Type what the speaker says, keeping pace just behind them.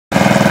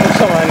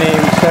Some I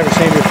names never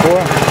seen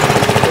before.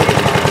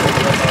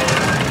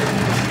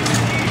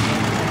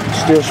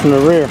 Steers from the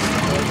rear.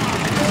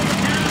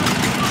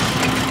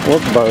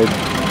 Workbird.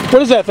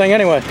 What is that thing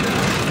anyway?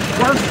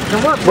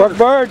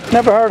 Workbird?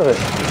 Never heard of it.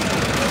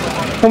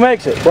 Who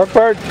makes it?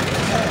 Workbird?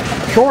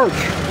 George,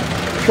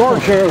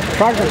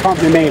 tractor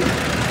company made it.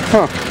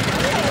 Huh.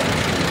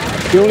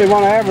 The only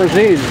one I ever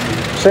seen.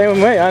 Same with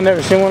me. I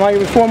never seen one like it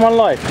before in my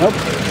life. Nope.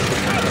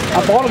 I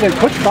bought it in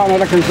Kutztown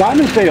at a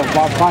consignment sale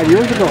about 5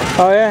 years ago.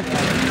 Oh yeah?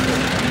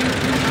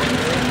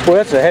 Boy,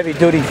 that's a heavy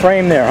duty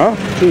frame there, huh?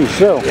 Geez,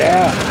 so.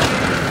 Yeah.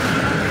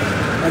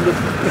 And the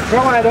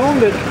fellow that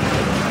owned it,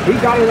 he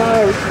got it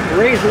out of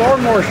Ray's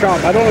lawnmower shop.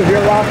 I don't know if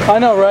you're around. I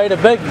know, right?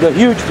 The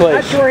huge place.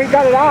 That's where he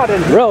got it out.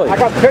 And really? I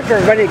got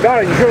pictures when he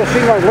got it. You should have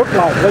seen what it looked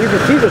like. Well, you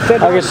can see the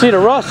set. I can see the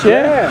rust,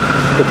 yeah?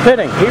 The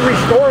pitting. He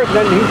restored it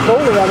and then he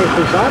sold it on his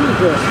consignment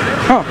sale.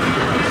 Huh.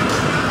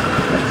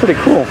 That's pretty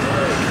cool.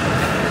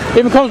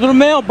 Even comes with a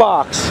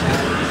mailbox.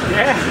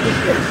 Yeah.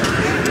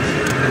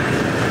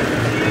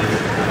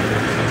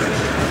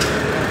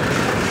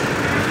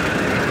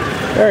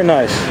 Very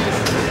nice.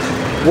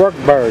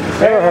 Workbird.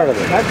 Never heard of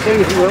it. That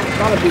thing's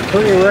got to be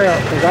pretty rare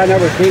because I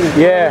never seen it.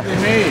 Yeah.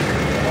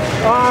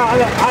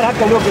 I'd have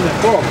to look in the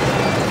book.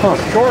 Huh.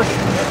 Short.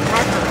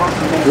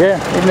 Yeah,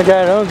 even the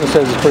guy that owns it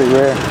says it's pretty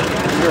rare.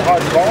 Your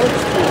hard balls?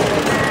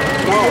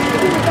 No.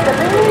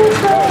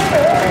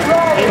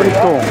 Pretty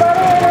cool.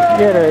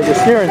 Yeah, the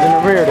steering's in the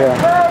rear there.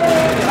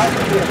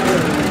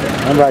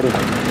 I'm ready.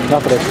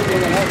 Enough of this.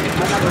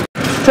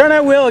 Turn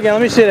that wheel again.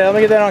 Let me see that. Let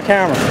me get that on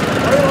camera.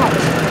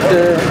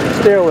 The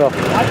steer wheel.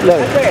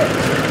 Look.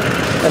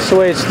 That's the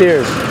way it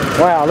steers.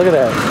 Wow, look at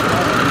that.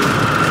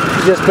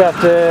 You just have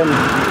to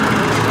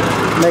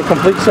make a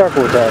complete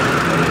circle with that.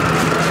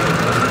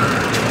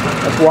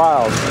 That's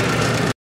wild.